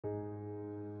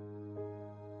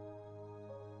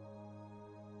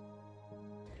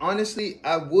honestly,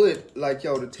 I would like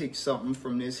y'all to take something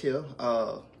from this here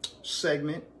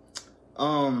segment.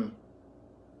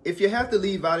 If you have to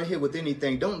leave out of here with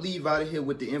anything, don't leave out of here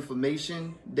with the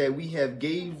information that we have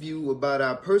gave you about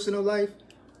our personal life,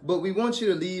 but we want you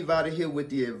to leave out of here with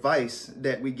the advice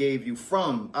that we gave you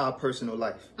from our personal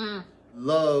life.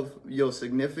 Love your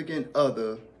significant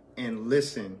other and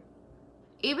listen.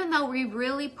 Even though we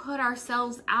really put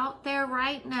ourselves out there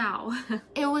right now,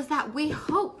 it was that we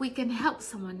hope we can help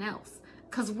someone else.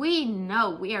 Because we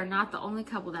know we are not the only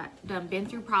couple that done been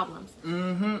through problems.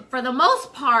 For the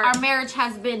most part, our marriage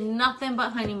has been nothing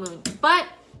but honeymoon. But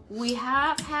we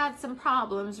have had some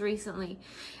problems recently.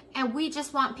 And we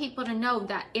just want people to know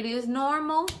that it is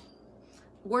normal.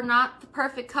 We're not the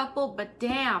perfect couple, but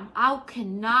damn, I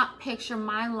cannot picture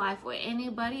my life with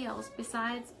anybody else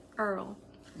besides Earl.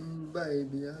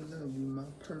 Baby, I love you, my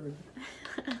pearl.